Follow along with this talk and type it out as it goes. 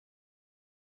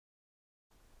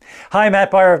Hi,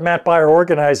 Matt Beyer of Matt Beyer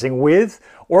Organizing with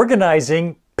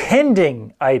organizing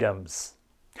pending items.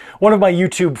 One of my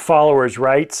YouTube followers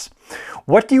writes,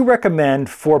 what do you recommend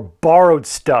for borrowed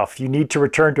stuff you need to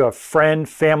return to a friend,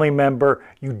 family member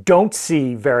you don't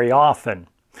see very often?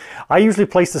 I usually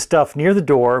place the stuff near the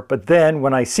door, but then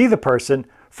when I see the person,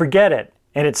 forget it,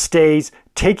 and it stays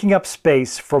taking up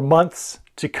space for months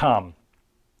to come.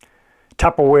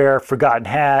 Tupperware, forgotten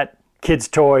hat, kids'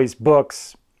 toys,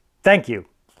 books. Thank you.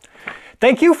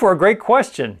 Thank you for a great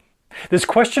question. This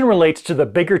question relates to the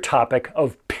bigger topic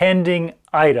of pending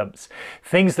items,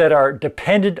 things that are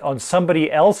dependent on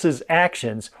somebody else's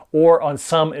actions or on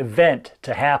some event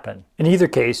to happen. In either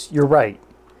case, you're right.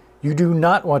 You do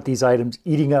not want these items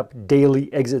eating up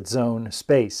daily exit zone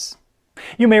space.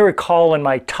 You may recall in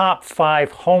my top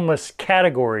 5 homeless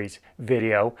categories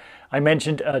video, I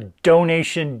mentioned a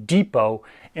donation depot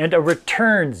and a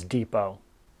returns depot.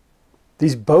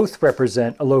 These both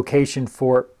represent a location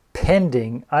for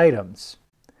pending items.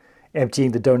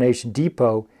 Emptying the donation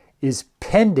depot is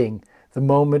pending the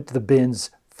moment the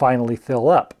bins finally fill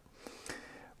up.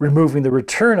 Removing the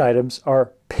return items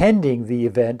are pending the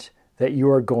event that you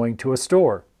are going to a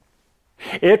store.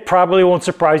 It probably won't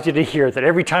surprise you to hear that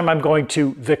every time I'm going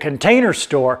to the Container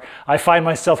Store, I find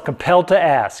myself compelled to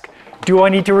ask, do I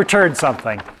need to return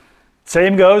something?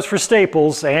 Same goes for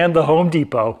Staples and the Home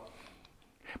Depot.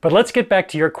 But let's get back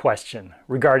to your question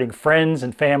regarding friends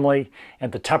and family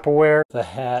and the Tupperware, the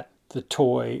hat, the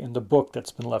toy, and the book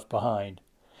that's been left behind.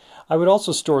 I would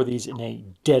also store these in a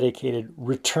dedicated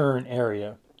return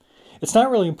area. It's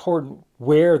not really important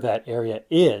where that area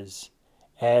is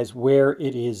as where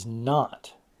it is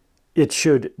not. It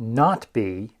should not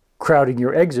be crowding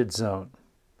your exit zone,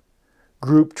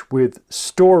 grouped with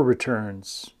store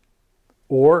returns,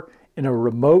 or in a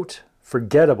remote,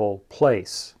 forgettable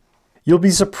place. You'll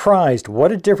be surprised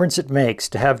what a difference it makes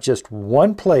to have just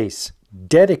one place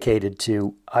dedicated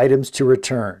to items to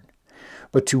return.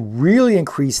 But to really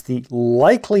increase the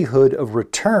likelihood of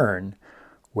return,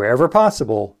 wherever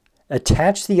possible,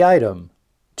 attach the item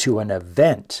to an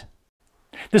event.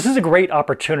 This is a great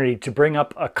opportunity to bring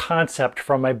up a concept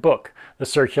from my book, The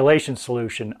Circulation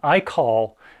Solution, I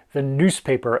call the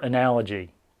newspaper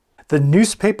analogy. The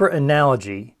newspaper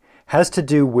analogy has to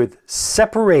do with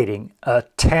separating a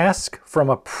task from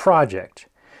a project,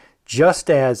 just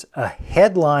as a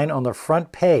headline on the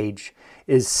front page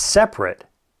is separate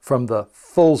from the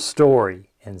full story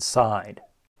inside.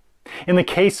 In the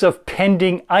case of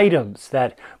pending items,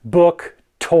 that book,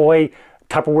 toy,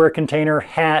 Tupperware container,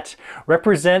 hat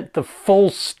represent the full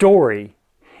story,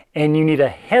 and you need a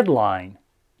headline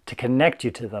to connect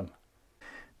you to them.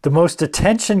 The most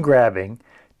attention-grabbing,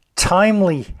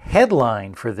 timely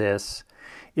headline for this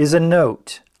is a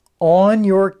note on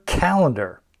your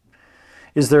calendar.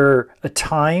 Is there a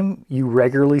time you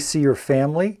regularly see your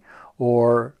family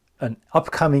or an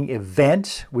upcoming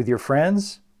event with your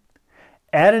friends?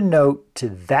 Add a note to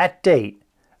that date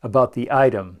about the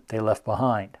item they left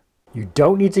behind. You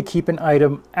don't need to keep an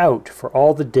item out for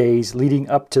all the days leading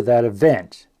up to that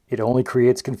event. It only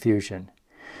creates confusion.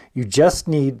 You just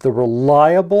need the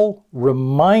reliable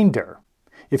reminder.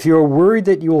 If you are worried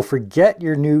that you will forget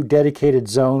your new dedicated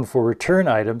zone for return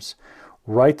items,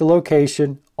 write the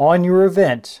location on your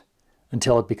event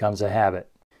until it becomes a habit.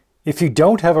 If you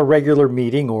don't have a regular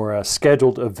meeting or a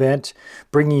scheduled event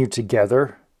bringing you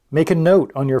together, make a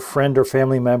note on your friend or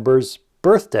family member's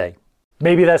birthday.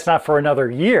 Maybe that's not for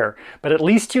another year, but at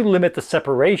least you limit the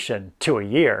separation to a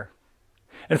year.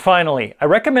 And finally, I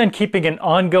recommend keeping an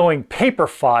ongoing paper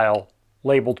file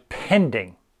labeled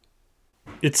pending.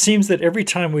 It seems that every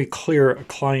time we clear a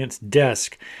client's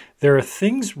desk, there are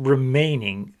things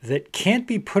remaining that can't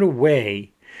be put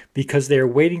away because they are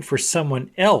waiting for someone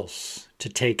else to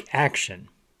take action.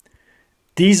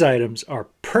 These items are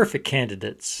perfect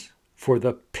candidates for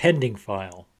the pending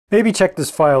file. Maybe check this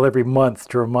file every month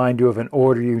to remind you of an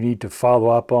order you need to follow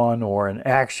up on or an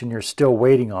action you're still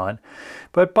waiting on.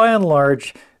 But by and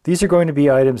large, these are going to be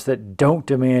items that don't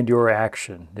demand your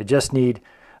action. They just need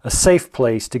a safe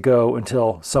place to go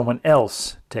until someone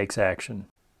else takes action.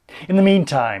 In the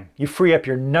meantime, you free up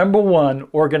your #1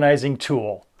 organizing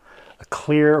tool, a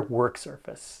clear work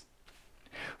surface.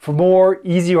 For more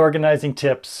easy organizing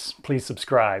tips, please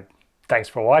subscribe. Thanks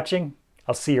for watching.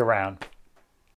 I'll see you around.